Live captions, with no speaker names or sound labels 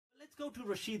go to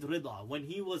Rashid Rida when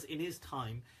he was in his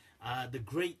time the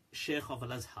great Sheikh of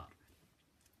al-Azhar.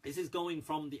 This is going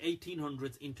from the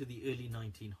 1800s into the early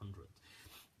 1900s.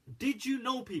 Did you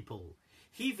know, people,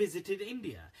 he visited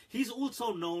India. He's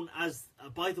also known as,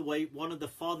 by the way, one of the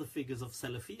father figures of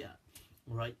Salafiyya.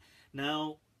 Right?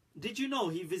 Now, did you know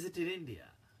he visited India?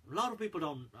 A lot of people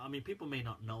don't, I mean, people may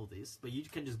not know this, but you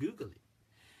can just Google it.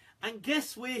 And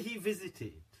guess where he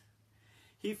visited?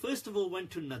 He first of all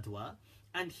went to Nadwa,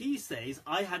 and he says,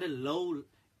 I had a low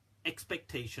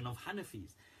expectation of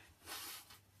Hanafis.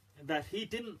 That he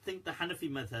didn't think the Hanafi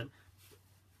madhab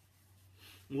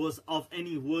was of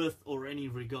any worth or any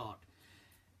regard.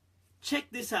 Check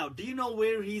this out. Do you know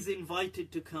where he's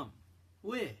invited to come?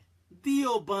 Where?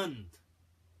 Deoband.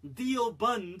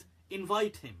 Deoband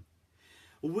invite him.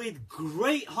 With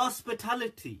great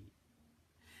hospitality.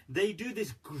 They do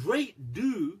this great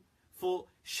do for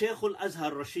Shaykh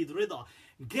al-Azhar Rashid Rida.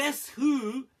 Guess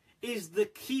who is the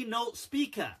keynote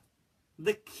speaker?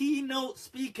 The keynote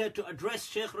speaker to address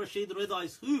Shaykh Rashid Rida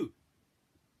is who?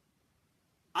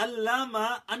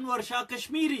 Allama Anwar Shah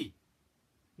Kashmiri.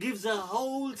 Gives a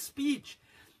whole speech.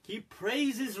 He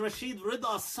praises Rashid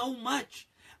Rida so much.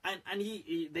 And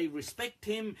they respect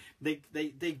him. They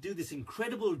do this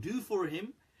incredible do for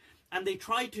him. And they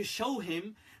try to show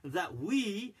him that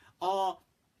we are,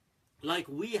 like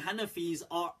we Hanafis,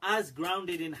 are as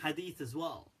grounded in hadith as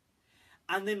well.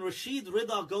 And then Rashid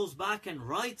Rida goes back and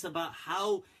writes about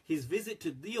how his visit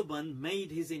to Deoband made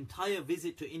his entire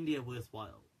visit to India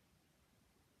worthwhile.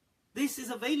 This is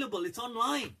available, it's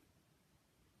online.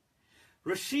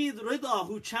 Rashid Rida,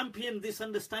 who championed this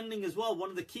understanding as well,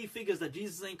 one of the key figures that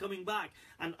Jesus ain't coming back,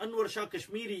 and Anwar Shah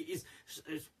Kashmiri is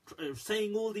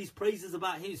saying all these praises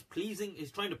about him,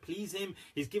 he's trying to please him,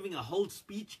 he's giving a whole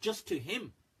speech just to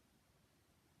him.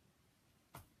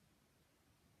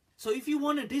 So if you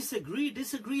want to disagree,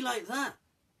 disagree like that.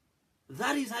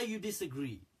 That is how you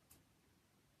disagree.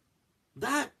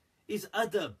 That is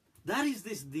adab. That is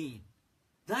this deen.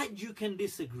 That you can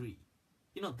disagree.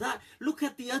 You know, that, look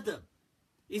at the adab.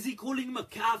 Is he calling him a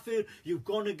kafir? You've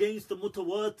gone against the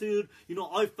mutawatir. You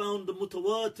know, I found the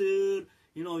mutawatir.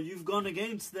 You know, you've gone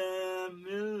against them.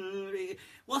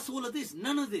 What's all of this?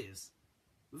 None of this.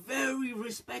 Very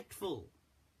respectful.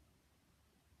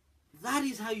 That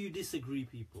is how you disagree,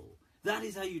 people. That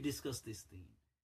is how you discuss this thing.